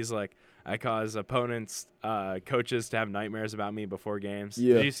where he's like, I cause opponents, coaches to have nightmares about me before games.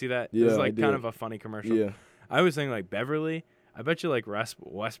 Yeah. Did you see that? Yeah, It was I like kind did. of a funny commercial. Yeah. I was thinking like Beverly. I bet you like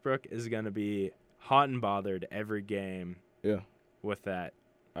Westbrook is going to be hot and bothered every game Yeah. with that.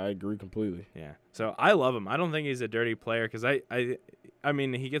 I agree completely. Yeah. So I love him. I don't think he's a dirty player because I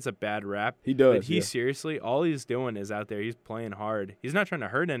mean, he gets a bad rap. He does. But he yeah. seriously, all he's doing is out there. He's playing hard. He's not trying to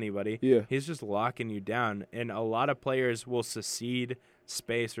hurt anybody. Yeah. He's just locking you down. And a lot of players will secede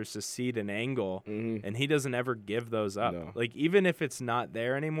space or secede an angle, Mhm. and he doesn't ever give those up. No. Like, even if it's not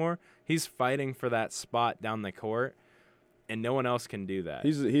there anymore, he's fighting for that spot down the court, and no one else can do that.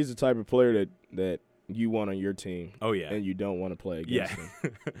 He's the type of player that you want on your team. Oh, yeah. And you don't want to play Yeah. against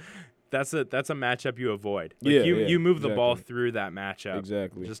him. That's a matchup you avoid. Like, Yeah, you move the ball exactly. through that matchup.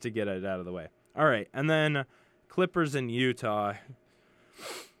 Exactly. Just to get it out of the way. All right, and then Clippers in Utah.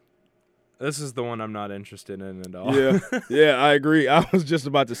 This is the one I'm not interested in at all. Yeah, yeah, I agree. I was just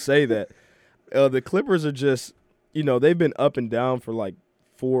about to say that. The Clippers are just, they've been up and down for like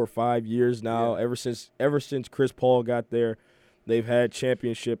 4 or 5 years now. Yeah. Ever since Chris Paul got there, they've had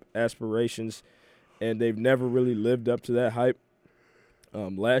championship aspirations, and they've never really lived up to that hype.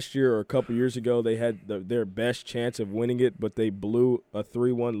 Last year or a couple years ago, they had their best chance of winning it, but they blew a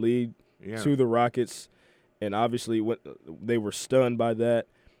 3-1 lead Yeah. to the Rockets, and obviously they were stunned by that.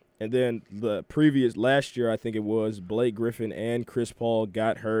 And then last year, I think it was, Blake Griffin and Chris Paul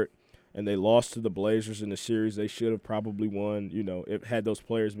got hurt, and they lost to the Blazers in the series they should have probably won, if had those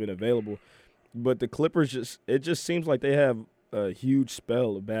players been available. But the Clippers it just seems like they have a huge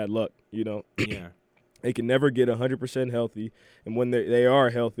spell of bad luck, Yeah. They can never get 100% healthy, and when they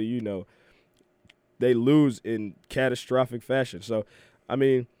are healthy, they lose in catastrophic fashion. So, I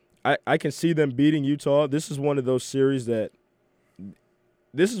mean, I can see them beating Utah. This is one of the series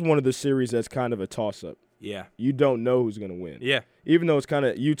that's kind of a toss-up. Yeah. You don't know who's going to win. Yeah. Even though it's kind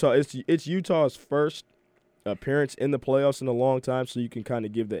of Utah, it's Utah's first appearance in the playoffs in a long time, so you can kind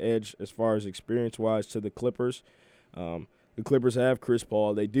of give the edge as far as experience-wise to the Clippers. The Clippers have Chris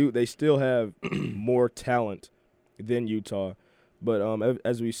Paul. They still have more talent than Utah. But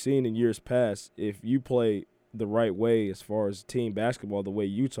as we've seen in years past, if you play the right way as far as team basketball, the way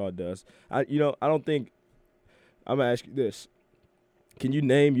Utah does, I don't think – I'm going to ask you this. Can you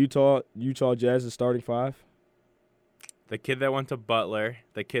name Utah Jazz's starting five? The kid that went to Butler,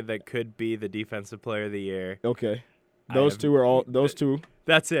 the kid that could be the defensive player of the year. Okay. I Those have- two are all – those two.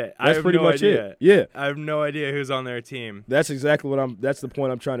 That's it. I That's have pretty no much idea. it. Yeah. I have no idea who's on their team. That's exactly that's the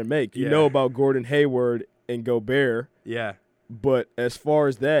point I'm trying to make. You Yeah. know about Gordon Hayward and Gobert, Yeah. but as far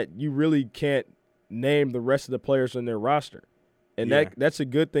as that, you really can't name the rest of the players on their roster. And Yeah. that's a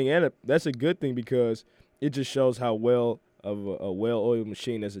good thing, and that's a good thing because it just shows how well of a well-oiled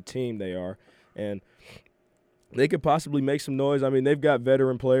machine as a team they are. And they could possibly make some noise. I mean, they've got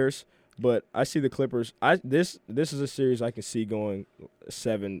veteran players, but I see the Clippers. This is a series I can see going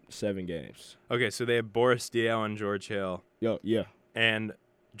seven games. Okay, so they have Boris Diaw and George Hill. Yeah. And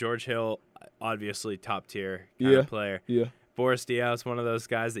George Hill, obviously top tier kind Yeah. of player. Yeah. Boris Diaw is one of those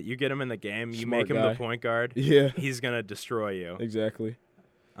guys that you get him in the game, you Smart make him guy. the point guard, Yeah. he's going to destroy you. Exactly.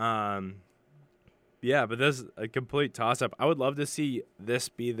 Yeah, but this is a complete toss-up. I would love to see this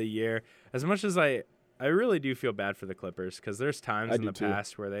be the year. As much as I really do feel bad for the Clippers because there's times I in do the too.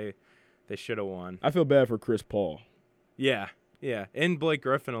 past where they should have won. I feel bad for Chris Paul. Yeah, and Blake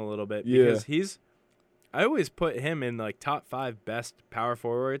Griffin a little bit Yeah. because I always put him in like top 5 best power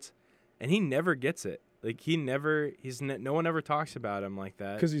forwards, and he never gets it. Like no one ever talks about him like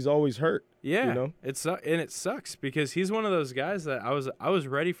that. Because he's always hurt. Yeah, you know? it sucks because he's one of those guys that I was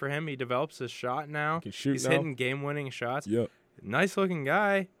ready for him. He develops his shot now. He can shoot He's now. hitting game-winning shots. Yep. Nice looking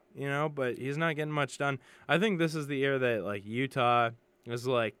guy, but he's not getting much done. I think this is the year that like Utah is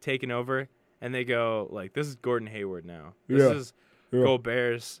like taking over, and they go like, this is Gordon Hayward now. This Yeah. is Yeah.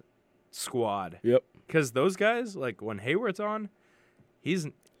 Gobert's squad. Yep. Because those guys, like when Hayward's on, he's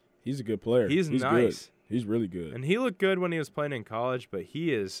He's a good player. nice. Good. He's really good. And he looked good when he was playing in college, but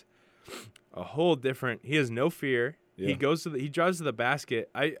he is a whole different. He has no fear. Yeah. He drives to the basket.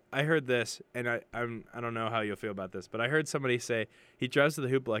 I heard this, and I don't know how you'll feel about this, but I heard somebody say he drives to the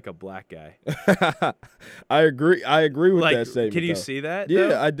hoop like a black guy. I agree with Like, that statement. can you though. see that?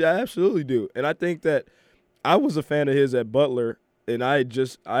 Yeah, though? I absolutely do. And I think that I was a fan of his at Butler, and I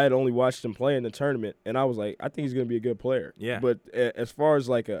had only watched him play in the tournament, and I was like, I think he's going to be a good player. Yeah. But as far as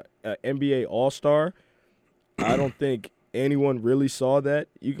like a NBA All-Star, I don't think anyone really saw that.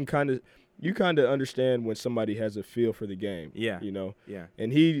 You kind of understand when somebody has a feel for the game. Yeah. Yeah.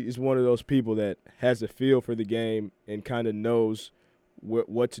 And he is one of those people that has a feel for the game and kind of knows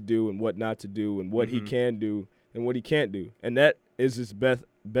what to do and what not to do and what he can do and what he can't do. And that is his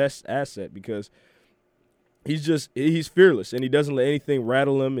best asset because he's fearless and he doesn't let anything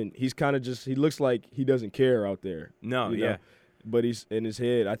rattle him, and he's kind of he looks like he doesn't care out there. No, you know? yeah. But he's in his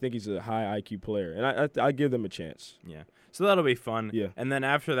head. I think he's a high IQ player, and I give them a chance. Yeah. So that'll be fun. Yeah. And then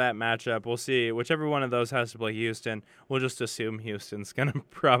after that matchup, we'll see whichever one of those has to play Houston. We'll just assume Houston's going to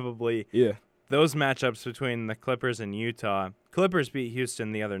probably Yeah. those matchups between the Clippers and Utah. Clippers beat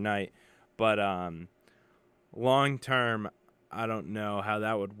Houston the other night, but long term, I don't know how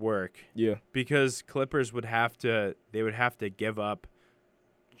that would work Yeah. because Clippers would have to give up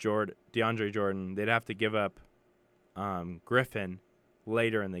DeAndre Jordan. They'd have to give up Griffin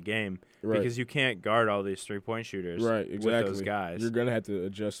later in the game Right. because you can't guard all these 3-point shooters Right. Exactly. with those guys. You're gonna have to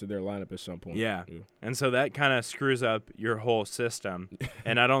adjust to their lineup at some point. Yeah. And so that kind of screws up your whole system.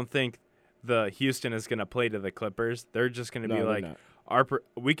 And I don't think the Houston is going to play to the Clippers. They're just going to No, be they're like, not.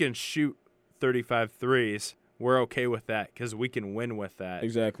 we can shoot 35 threes. We're okay with that because we can win with that.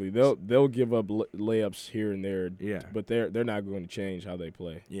 Exactly. They'll give up layups here and there. Yeah. But they're not going to change how they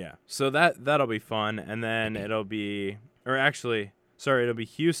play. Yeah. So that'll be fun. And then it'll be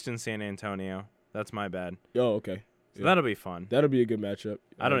Houston, San Antonio. That's my bad. Oh, okay. So that'll be fun. That'll be a good matchup.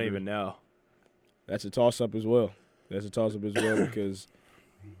 I don't agree. even know. That's a toss-up as well. Because,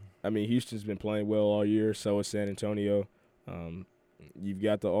 I mean, Houston's been playing well all year. So is San Antonio. You've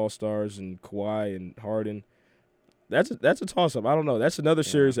got the All-Stars and Kawhi and Harden. That's a toss-up. I don't know. That's another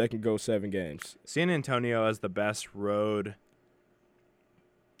series that can go 7 games. San Antonio has the best road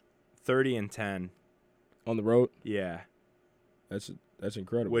 30-10. On the road, Yeah. that's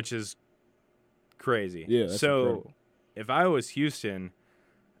incredible. Which is crazy. Yeah, that's so incredible. if I was Houston,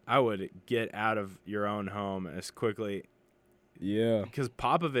 I would get out of your own home as quickly Yeah. because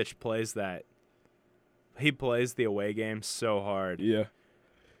Popovich plays that. He plays the away game so hard, Yeah.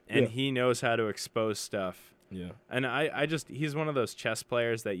 and Yeah. he knows how to expose stuff. Yeah. And he's one of those chess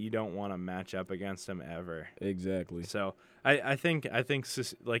players that you don't want to match up against him ever. Exactly. So I think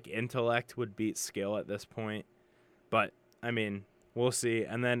like intellect would beat skill at this point, but I mean we'll see.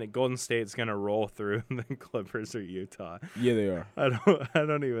 And then Golden State's gonna roll through the Clippers or Utah. Yeah, they are. I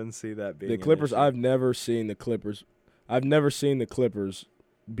don't even see that being The an Clippers. issue. I've never seen the Clippers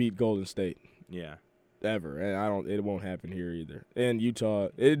beat Golden State Yeah. ever, and it won't happen here either. And Utah,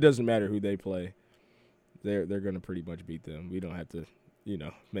 it doesn't matter who they play. They're gonna pretty much beat them. We don't have to,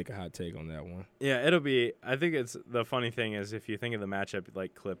 make a hot take on that one. Yeah, it'll be. I think it's the funny thing is if you think of the matchup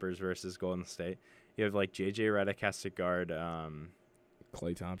like Clippers versus Golden State, you have like JJ Redick has to guard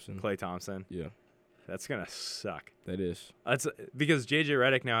Klay Thompson. Klay Thompson. Yeah, That's gonna suck. that is That's because JJ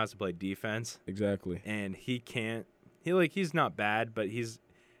Redick now has to play defense, exactly. and he can't. He's not bad, but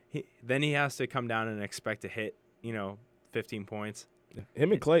then he has to come down and expect to hit 15 points.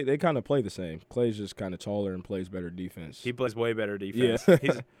 Him and Klay, they kind of play the same. Klay's just kind of taller and plays better defense. He plays way better defense.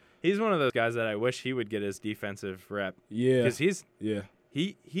 Yeah. He's one of those guys that I wish he would get his defensive rep. Yeah, Because yeah,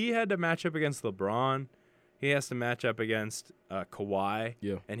 he had to match up against LeBron. He has to match up against Kawhi.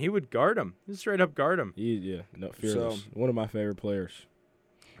 yeah. And he would guard him. He'd straight up guard him. Fearless. One of my favorite players.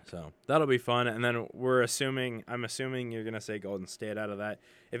 So that'll be fun. And then I'm assuming you're going to say Golden State out of that.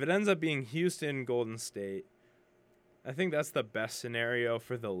 If it ends up being Houston, Golden State, I think that's the best scenario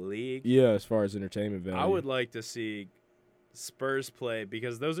for the league. Yeah, as far as entertainment value. I would like to see Spurs play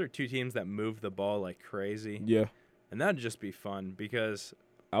because those are two teams that move the ball like crazy. Yeah, And that'd just be fun because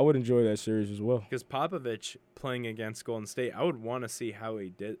I would enjoy that series as well. Popovich playing against Golden State, I would want to see how he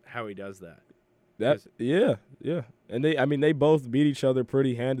does that. Yeah. And they both beat each other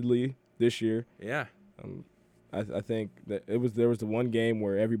pretty handily this year. Yeah. I think that there was the one game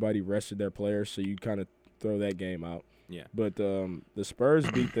where everybody rested their players, so you kind of throw that game out. Yeah. But the Spurs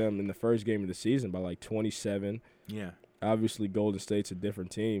beat them in the first game of the season by like 27. Yeah. Obviously, Golden State's a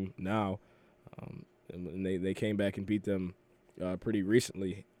different team now, and they came back and beat them pretty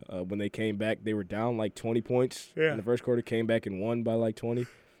recently. When they came back, they were down like 20 points in the first quarter, came back and won by like 20.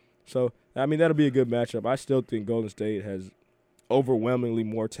 So, that'll be a good matchup. I still think Golden State has overwhelmingly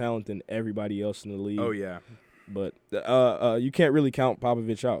more talent than everybody else in the league. Oh, yeah. But you can't really count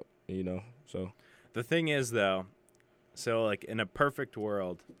Popovich out, so. The thing is, though, so like in a perfect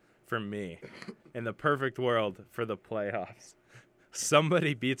world for me, in the perfect world for the playoffs,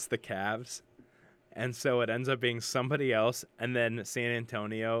 somebody beats the Cavs, and so it ends up being somebody else, and then San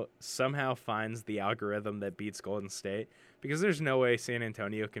Antonio somehow finds the algorithm that beats Golden State, because there's no way San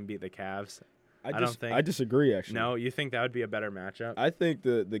Antonio can beat the Cavs. I disagree, actually. No, you think that would be a better matchup? I think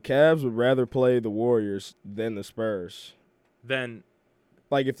the Cavs would rather play the Warriors than the Spurs. Then,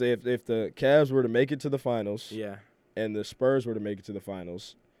 Like if the Cavs were to make it to the finals, yeah. and the Spurs were to make it to the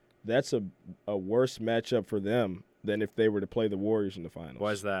finals, that's a worse matchup for them than if they were to play the Warriors in the finals.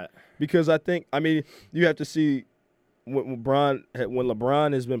 Why is that? Because you have to see when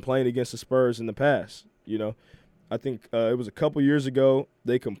LeBron has been playing against the Spurs in the past. I think it was a couple years ago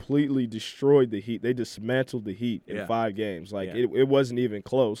they completely destroyed the Heat. They dismantled the Heat in 5 games. It wasn't even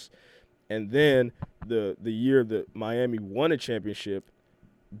close. And then the year that Miami won a championship,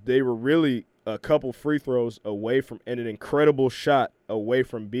 they were really a couple free throws away from and an incredible shot away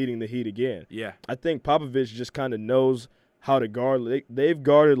from beating the Heat again. Yeah. I think Popovich just kind of knows how to guard. They've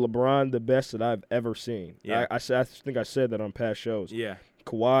guarded LeBron the best that I've ever seen. Yeah. I think I said that on past shows. Yeah.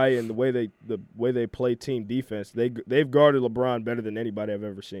 Kawhi and the way they play team defense, they've guarded LeBron better than anybody I've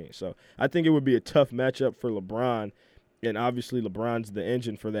ever seen. So I think it would be a tough matchup for LeBron, and obviously LeBron's the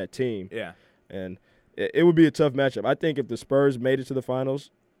engine for that team. Yeah. And it would be a tough matchup. I think if the Spurs made it to the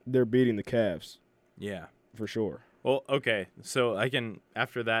finals, they're beating the Cavs. Yeah. For sure. Well, okay. So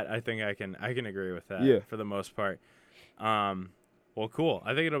after that, I think I can agree with that. Yeah. For the most part. Well, cool.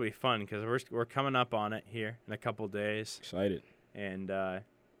 I think it'll be fun because we're coming up on it here in a couple days. Excited. And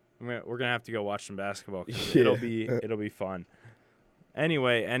we're gonna have to go watch some basketball. 'Cause Yeah. it'll be fun.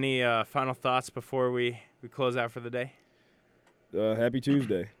 Anyway, any final thoughts before we close out for the day? Happy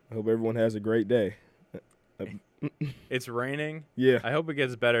Tuesday. I hope everyone has a great day. It's raining. Yeah. I hope it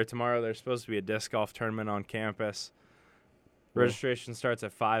gets better tomorrow. There's supposed to be a disc golf tournament on campus. Registration starts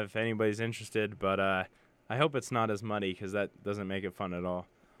at 5 if anybody's interested, but I hope it's not as muddy because that doesn't make it fun at all.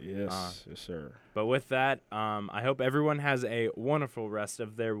 Yes, yes, sir. But with that, I hope everyone has a wonderful rest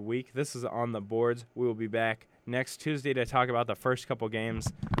of their week. This is On the Boards. We will be back next Tuesday to talk about the first couple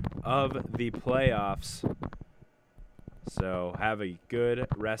games of the playoffs. So have a good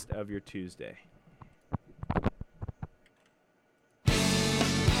rest of your Tuesday.